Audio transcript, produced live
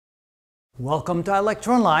Welcome to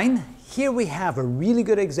ilectureonline. Here we have a really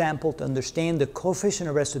good example to understand the coefficient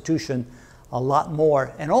of restitution a lot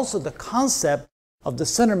more, and also the concept of the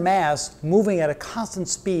center mass moving at a constant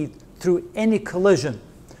speed through any collision.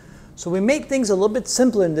 So we make things a little bit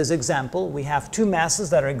simpler in this example. We have two masses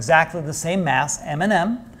that are exactly the same mass, m and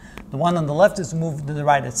m. The one on the left is moving to the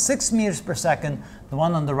right at 6 meters per second. The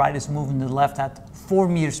one on the right is moving to the left at 4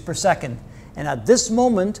 meters per second. And at this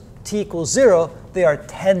moment, t equals 0, they are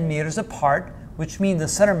 10 meters apart, which means the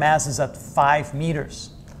center mass is at 5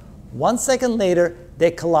 meters. 1 second later,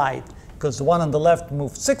 they collide, because the one on the left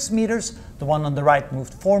moved 6 meters, the one on the right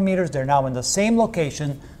moved 4 meters. They're now in the same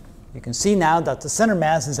location. You can see now that the center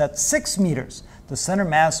mass is at 6 meters. The center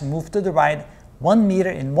mass moved to the right 1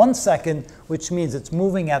 meter in 1 second, which means it's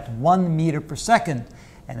moving at 1 meter per second.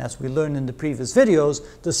 And as we learned in the previous videos,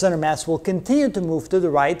 the center mass will continue to move to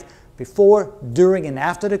the right before, during, and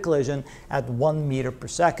after the collision at 1 meter per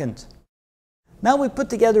second. Now we put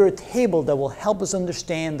together a table that will help us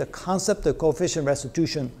understand the concept of coefficient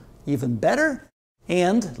restitution even better,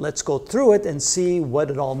 and let's go through it and see what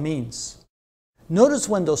it all means. Notice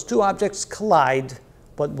when those two objects collide,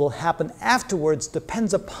 what will happen afterwards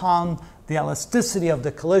depends upon the elasticity of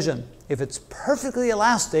the collision. If it's perfectly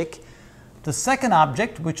elastic, the second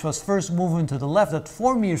object, which was first moving to the left at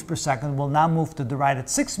 4 meters per second, will now move to the right at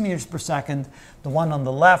 6 meters per second. The one on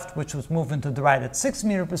the left, which was moving to the right at 6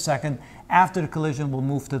 meters per second, after the collision will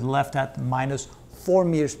move to the left at minus 4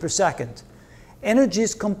 meters per second. Energy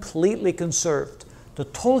is completely conserved. The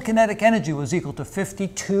total kinetic energy was equal to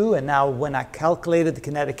 52, and now when I calculated the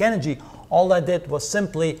kinetic energy, all I did was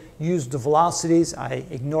simply use the velocities. I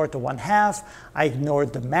ignored the 1/2, I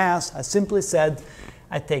ignored the mass. I simply said,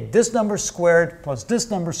 I take this number squared plus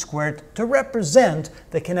this number squared to represent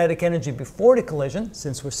the kinetic energy before the collision,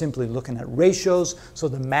 since we're simply looking at ratios, so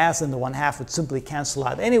the mass and the 1/2 would simply cancel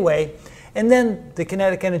out anyway. And then the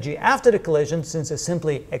kinetic energy after the collision, since I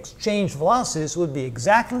simply exchanged velocities, would be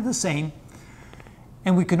exactly the same.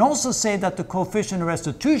 And we can also say that the coefficient of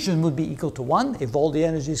restitution would be equal to 1. If all the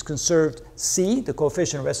energy is conserved, C, the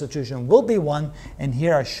coefficient of restitution will be 1. And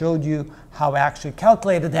here I showed you how I actually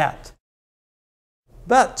calculated that.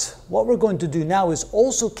 But what we're going to do now is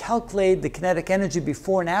also calculate the kinetic energy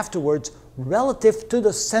before and afterwards relative to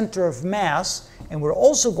the center of mass. And we're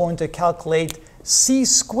also going to calculate C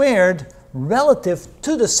squared relative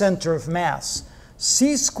to the center of mass.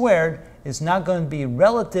 C squared is now going to be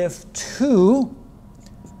relative to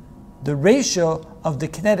the ratio of the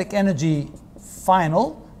kinetic energy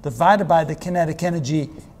final divided by the kinetic energy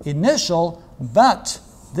initial, but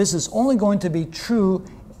this is only going to be true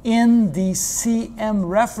in the CM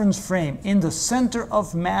reference frame, in the center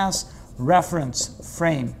of mass reference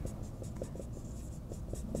frame.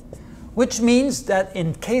 Which means that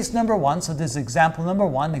in case number 1, so this is example number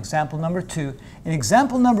 1, example number 2, in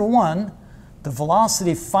example number 1, the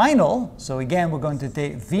velocity final, so again we're going to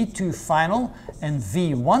take V2 final and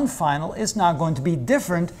V1 final, is now going to be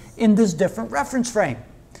different in this different reference frame.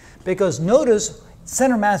 Because notice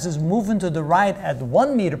center mass is moving to the right at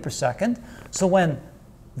 1 meter per second, so when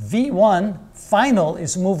V1 final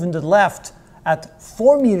is moving to the left at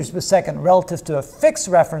 4 meters per second relative to a fixed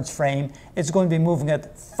reference frame, it's going to be moving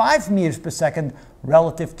at 5 meters per second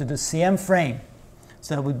relative to the CM frame.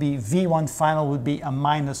 So that would be V1 final would be a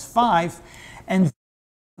minus 5, and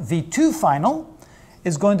V2 final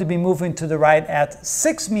is going to be moving to the right at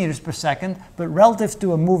 6 meters per second, but relative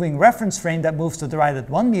to a moving reference frame that moves to the right at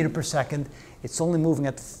 1 meter per second, it's only moving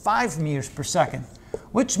at 5 meters per second,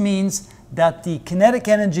 which means that the kinetic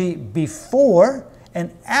energy before and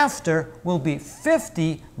after will be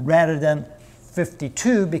 50 rather than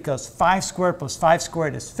 52, because 5 squared plus 5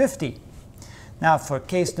 squared is 50. Now for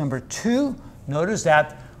case number 2, notice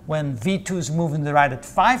that when V2 is moving to the right at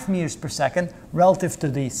 5 meters per second, relative to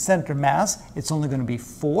the center mass, it's only going to be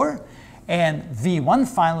 4. And V1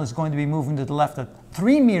 final is going to be moving to the left at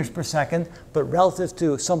 3 meters per second, but relative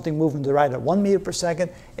to something moving to the right at 1 meter per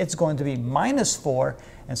second, it's going to be minus 4.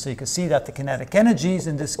 And so you can see that the kinetic energies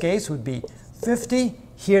in this case would be 50.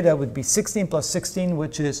 Here that would be 16 plus 16,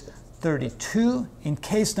 which is 32. In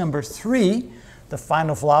case number 3, the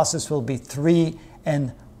final velocities will be 3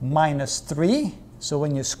 and minus 3. So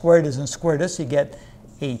when you square this and square this, you get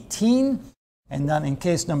 18. And then in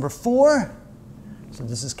case number 4, so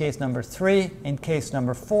this is case number 3. In case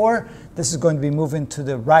number 4, this is going to be moving to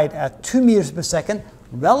the right at 2 meters per second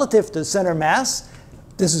relative to the center mass.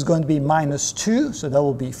 This is going to be minus 2, so that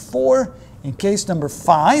will be 4. In case number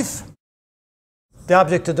 5, the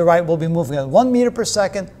object to the right will be moving at 1 meter per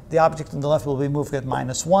second. The object on the left will be moving at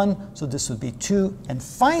minus 1, so this would be 2. And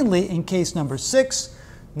finally, in case number 6,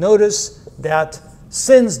 notice that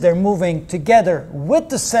since they're moving together with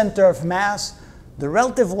the center of mass, the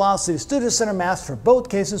relative velocities to the center of mass for both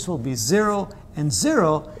cases will be 0 and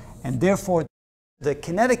 0, and therefore the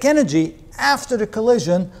kinetic energy after the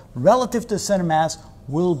collision relative to the center mass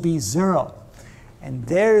will be 0. And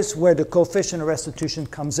there's where the coefficient of restitution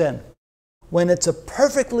comes in. When it's a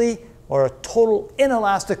perfectly or a total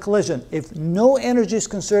inelastic collision, if no energy is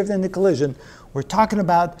conserved in the collision, we're talking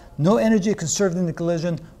about no energy conserved in the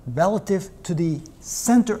collision relative to the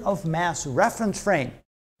center of mass reference frame.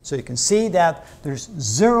 So you can see that there's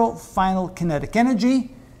 0 final kinetic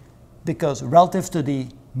energy because relative to the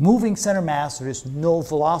moving center mass, there is no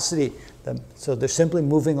velocity. So they're simply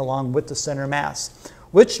moving along with the center mass.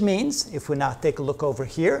 Which means, if we now take a look over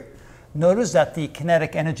here, notice that the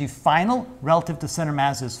kinetic energy final relative to center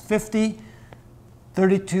mass is 50,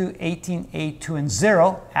 32, 18, 8, 2, and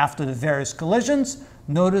 0 after the various collisions.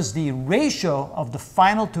 Notice the ratio of the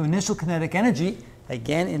final to initial kinetic energy,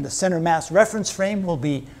 again in the center mass reference frame, will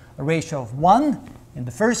be a ratio of 1. In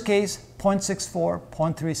the first case, 0.64,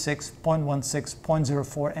 0.36, 0.16,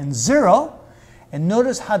 0.04, and 0. And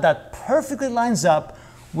notice how that perfectly lines up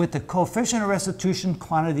with the coefficient of restitution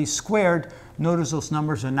quantity squared. Notice those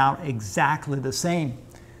numbers are now exactly the same.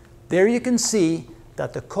 There you can see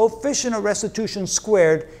that the coefficient of restitution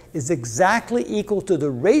squared is exactly equal to the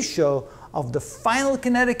ratio of the final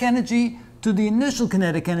kinetic energy to the initial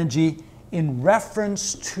kinetic energy in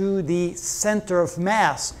reference to the center of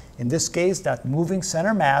mass. In this case, that moving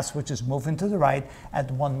center mass, which is moving to the right at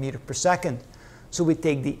 1 meter per second. So we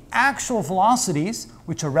take the actual velocities,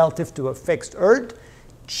 which are relative to a fixed earth,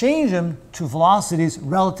 change them to velocities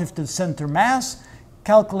relative to the center mass,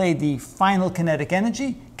 calculate the final kinetic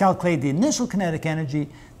energy, calculate the initial kinetic energy,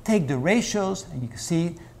 take the ratios, and you can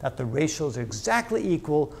see that the ratios are exactly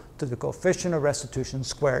equal to the coefficient of restitution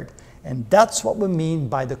squared. And that's what we mean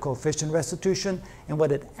by the coefficient of restitution and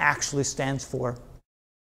what it actually stands for.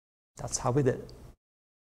 That's how we did it.